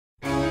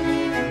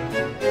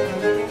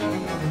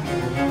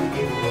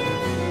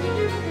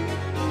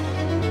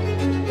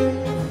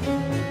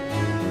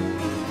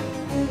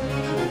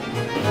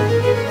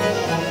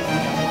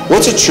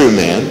what's a true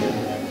man?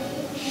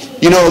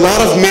 You know, a lot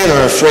of men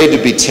are afraid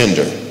to be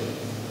tender.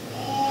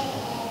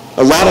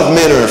 A lot of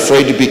men are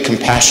afraid to be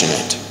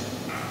compassionate.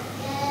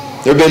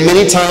 There have been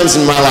many times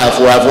in my life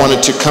where I've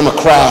wanted to come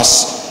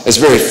across as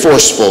very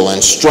forceful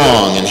and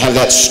strong and have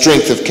that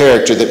strength of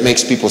character that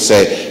makes people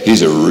say,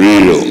 he's a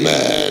real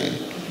man.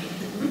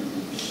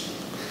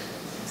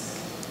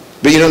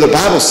 But you know, the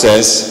Bible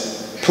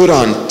says, put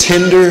on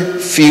tender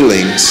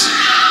feelings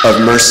of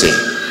mercy,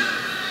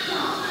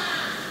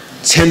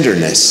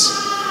 tenderness,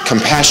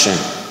 compassion,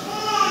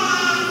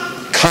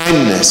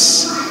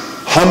 kindness,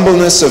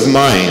 humbleness of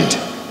mind,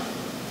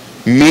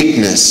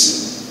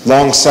 meekness,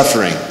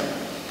 long-suffering.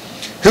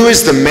 Who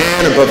is the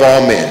man above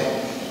all men?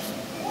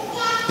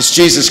 It's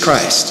Jesus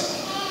Christ.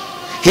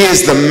 He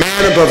is the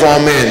man above all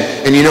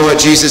men. And you know what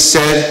Jesus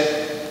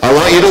said? I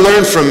want you to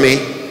learn from me.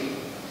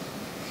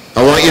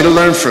 I want you to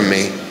learn from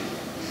me.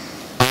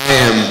 I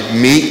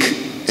am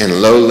meek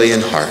and lowly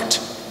in heart.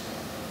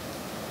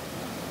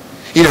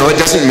 You know, it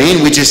doesn't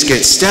mean we just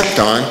get stepped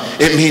on.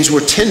 It means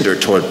we're tender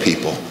toward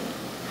people.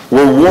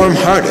 We're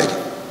warm-hearted.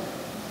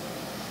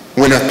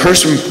 When a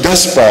person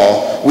does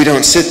fall, we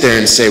don't sit there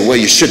and say, well,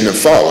 you shouldn't have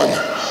fallen.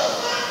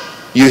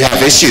 You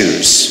have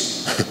issues.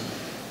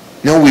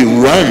 No, we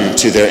run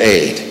to their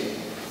aid.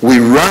 We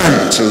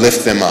run to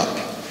lift them up.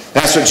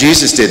 That's what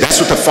Jesus did.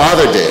 That's what the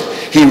Father did.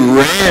 He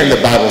ran,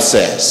 the Bible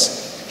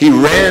says. He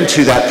ran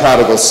to that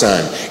prodigal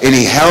son, and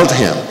he held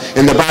him.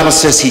 And the Bible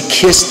says he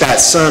kissed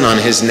that son on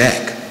his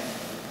neck.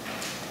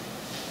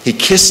 He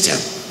kissed him.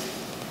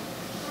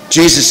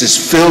 Jesus is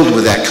filled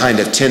with that kind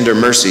of tender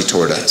mercy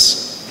toward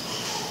us.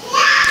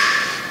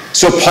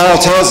 So Paul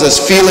tells us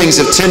feelings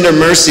of tender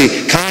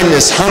mercy,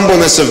 kindness,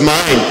 humbleness of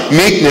mind,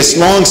 meekness,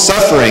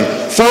 long-suffering,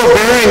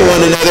 forbearing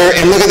one another,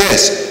 and look at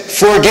this,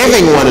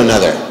 forgiving one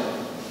another.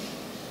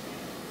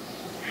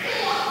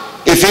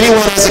 If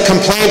anyone has a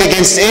complaint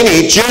against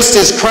any, just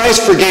as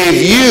Christ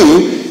forgave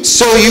you,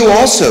 so you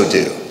also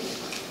do.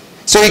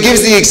 So he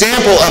gives the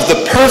example of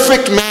the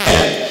perfect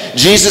man,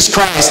 Jesus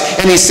Christ,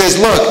 and he says,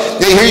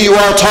 look, here you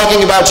are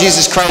talking about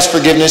Jesus Christ's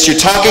forgiveness, you're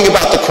talking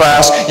about the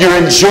cross, you're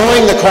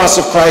enjoying the cross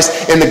of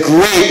Christ and the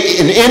great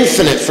and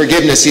infinite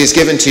forgiveness he has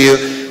given to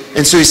you.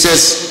 And so he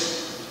says,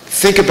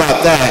 think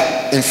about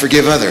that and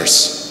forgive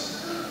others.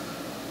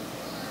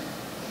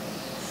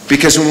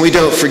 Because when we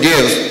don't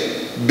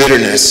forgive,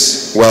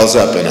 bitterness wells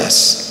up in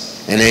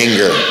us, and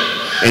anger,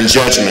 and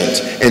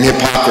judgment, and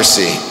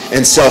hypocrisy,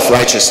 and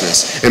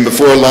self-righteousness. And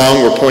before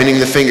long, we're pointing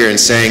the finger and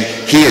saying,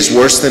 he is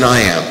worse than I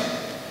am.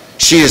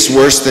 She is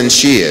worse than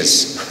she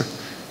is.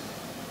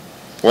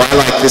 Well, I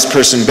like this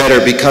person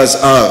better because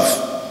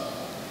of.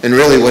 And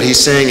really what he's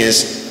saying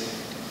is,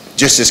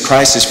 just as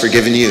Christ has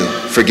forgiven you,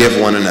 forgive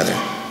one another.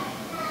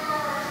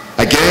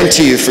 I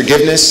guarantee you,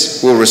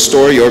 forgiveness will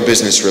restore your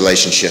business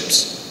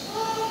relationships.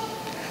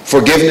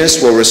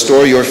 Forgiveness will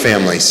restore your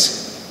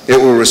families. It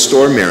will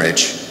restore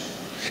marriage.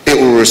 It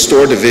will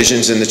restore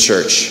divisions in the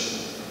church.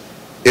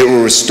 It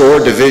will restore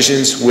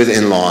divisions with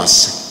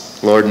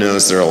in-laws. Lord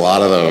knows there are a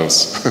lot of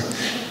those.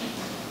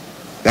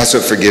 That's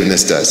what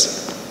forgiveness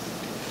does.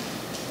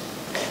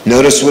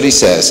 Notice what he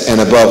says,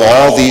 and above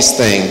all these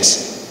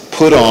things,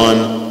 put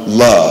on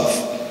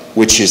love,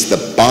 which is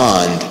the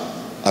bond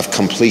of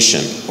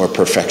completion or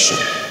perfection.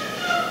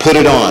 Put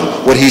it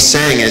on. What he's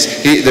saying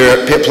is, there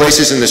are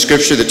places in the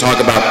scripture that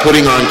talk about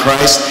putting on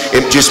Christ.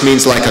 It just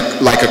means like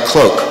a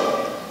cloak.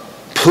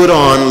 Put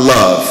on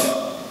love.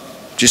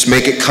 Just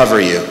make it cover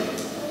you.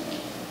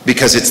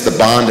 Because it's the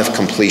bond of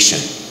completion.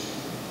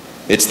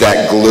 It's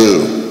that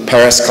glue.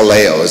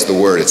 Paraskaleo is the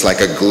word. It's like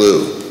a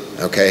glue.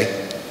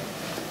 Okay?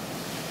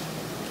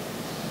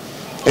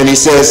 And he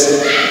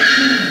says,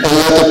 and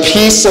let the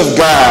peace of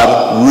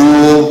God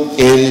rule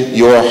in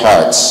your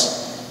hearts.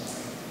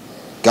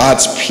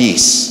 God's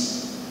peace.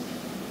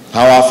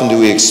 How often do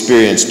we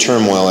experience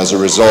turmoil as a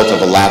result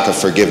of a lack of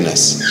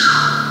forgiveness?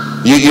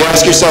 You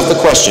ask yourself the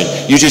question.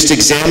 You just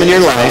examine your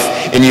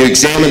life and you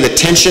examine the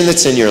tension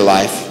that's in your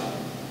life,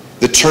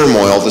 the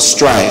turmoil, the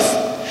strife.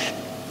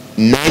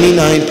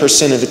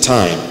 99% of the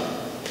time,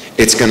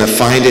 it's going to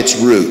find its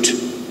root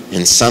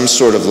in some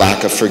sort of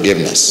lack of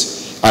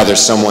forgiveness. Either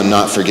someone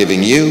not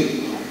forgiving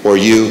you or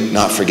you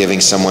not forgiving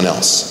someone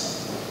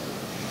else.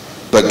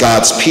 But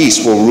God's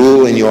peace will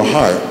rule in your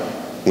heart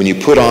when you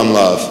put on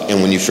love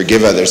and when you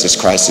forgive others as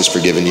Christ has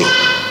forgiven you.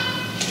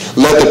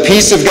 Let the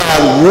peace of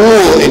God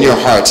rule in your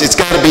hearts. It's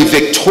got to be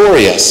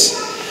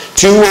victorious.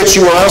 To which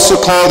you are also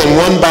called in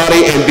one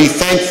body, and be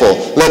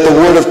thankful. Let the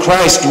word of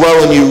Christ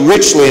dwell in you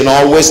richly in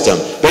all wisdom.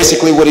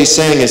 Basically what he's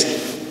saying is,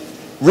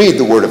 read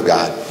the word of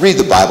God. Read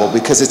the Bible,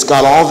 because it's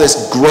got all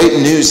this great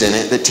news in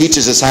it that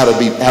teaches us how to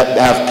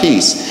have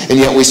peace. And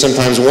yet we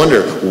sometimes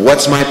wonder,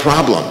 what's my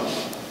problem?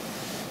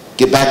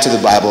 Get back to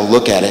the Bible,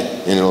 look at it,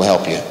 and it'll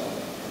help you.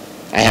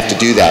 I have to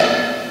do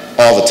that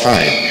all the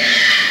time.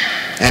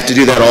 I have to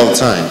do that all the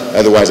time.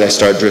 Otherwise I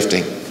start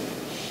drifting.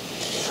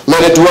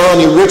 Let it dwell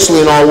in you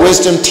richly in all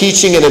wisdom,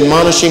 teaching and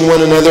admonishing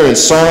one another in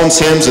psalms,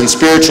 hymns, and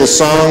spiritual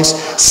songs,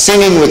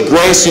 singing with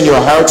grace in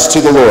your hearts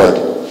to the Lord.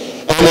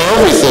 And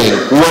everything,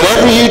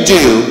 whatever you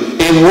do,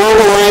 in word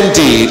or in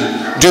deed,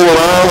 do it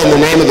all in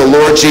the name of the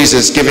Lord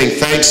Jesus, giving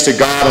thanks to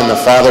God and the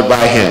Father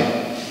by him.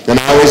 And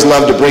I always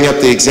love to bring up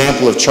the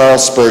example of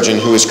Charles Spurgeon,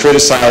 who was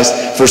criticized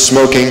for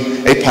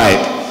smoking a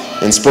pipe.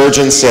 And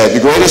Spurgeon said, the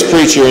greatest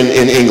preacher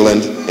in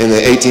England in the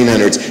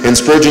 1800s, and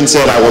Spurgeon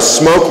said, I will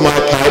smoke my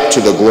pipe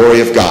to the glory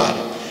of God.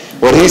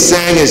 What he's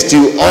saying is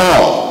do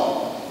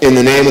all in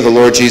the name of the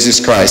Lord Jesus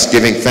Christ,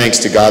 giving thanks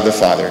to God the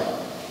Father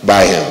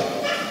by him.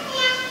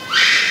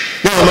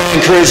 Now, am I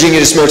encouraging you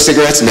to smoke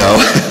cigarettes? No,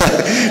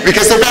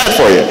 because they're bad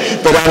for you.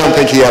 But I don't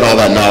think he had all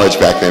that knowledge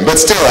back then.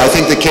 But still, I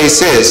think the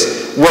case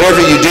is,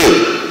 whatever you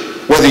do,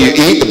 whether you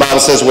eat, the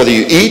Bible says whether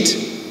you eat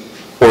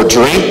or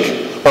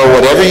drink or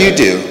whatever you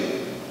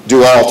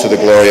do all to the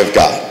glory of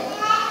God.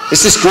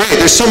 This is great.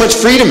 There's so much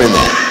freedom in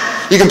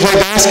that. You can play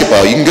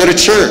basketball. You can go to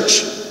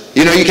church.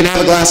 You know, you can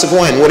have a glass of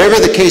wine. Whatever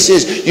the case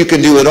is, you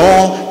can do it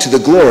all to the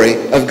glory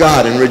of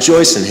God and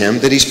rejoice in him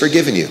that he's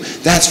forgiven you.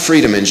 That's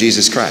freedom in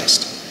Jesus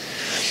Christ.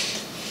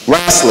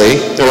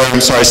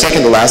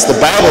 Second to last, the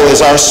Bible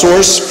is our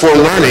source for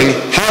learning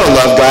how to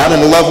love God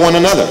and to love one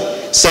another.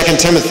 2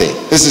 Timothy.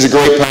 This is a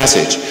great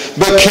passage.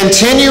 But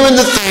continue in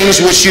the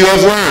things which you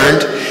have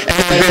learned and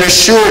have been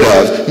assured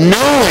of,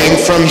 knowing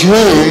from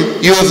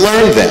whom you have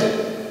learned them.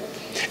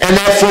 And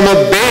that from a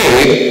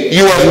babe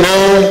you have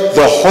known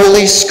the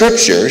Holy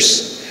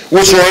Scriptures,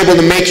 which are able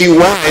to make you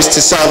wise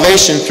to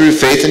salvation through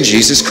faith in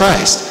Jesus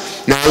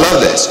Christ. Now I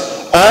love this.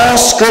 All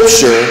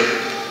Scripture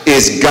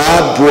is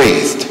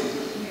God-breathed.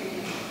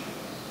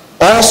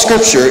 All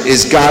Scripture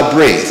is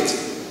God-breathed.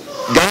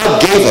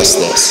 God gave us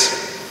this.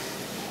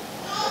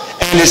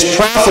 And is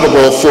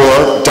profitable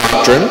for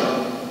doctrine,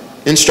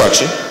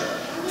 instruction,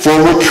 for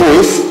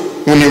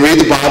reproof. When you read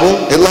the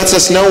Bible, it lets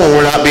us know when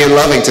we're not being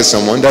loving to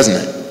someone, doesn't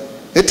it?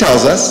 It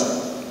tells us.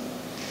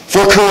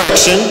 For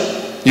correction,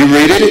 you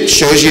read it, it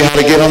shows you how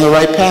to get on the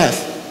right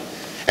path.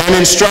 And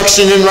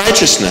instruction in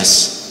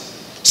righteousness,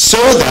 so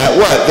that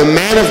what? The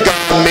man of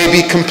God may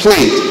be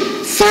complete,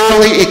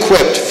 thoroughly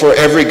equipped for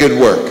every good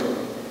work.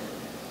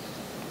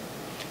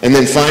 And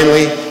then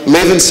finally,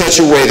 live in such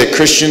a way that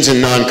Christians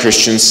and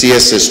non-Christians see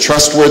us as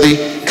trustworthy,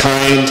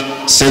 kind,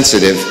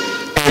 sensitive,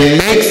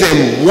 and make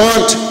them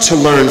want to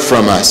learn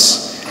from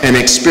us and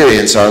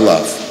experience our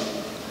love.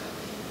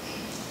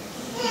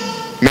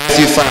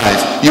 Matthew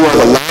 5, you are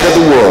the light of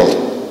the world.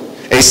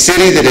 A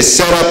city that is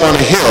set up on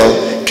a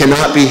hill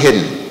cannot be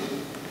hidden.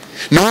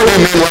 Nor do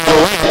men light a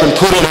lamp and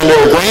put it under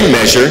a grain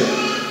measure,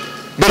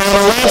 but on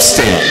a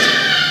lampstand.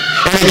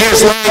 And it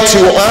gives light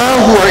to all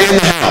who are in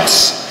the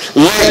house.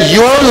 Let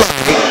your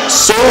light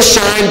so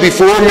shine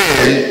before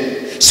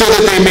men, so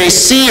that they may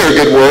see your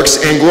good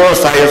works and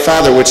glorify your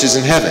Father which is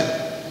in heaven.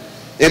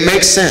 It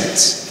makes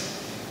sense.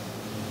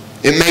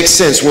 It makes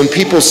sense when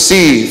people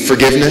see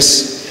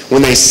forgiveness,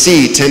 when they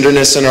see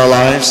tenderness in our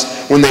lives,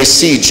 when they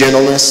see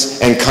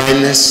gentleness and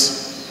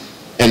kindness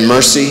and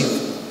mercy.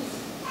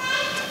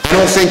 I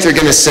don't think they're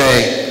going to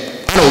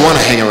say, I don't want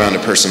to hang around a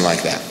person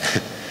like that.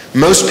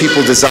 Most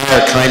people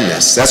desire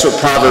kindness. That's what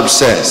Proverbs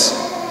says.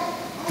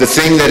 The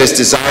thing that is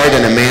desired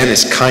in a man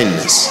is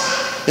kindness.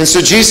 And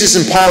so Jesus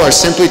and Paul are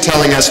simply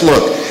telling us,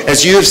 look,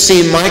 as you have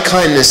seen my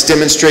kindness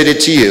demonstrated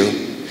to you,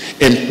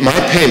 in my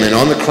payment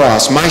on the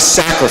cross, my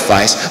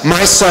sacrifice,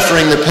 my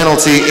suffering the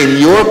penalty in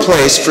your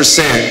place for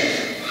sin,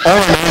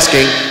 all I'm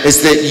asking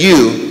is that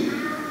you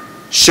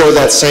show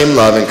that same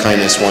love and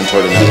kindness one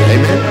toward another.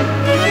 Amen?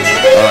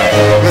 All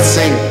right,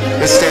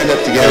 let's stand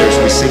up together as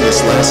we sing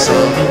this last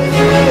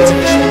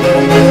song.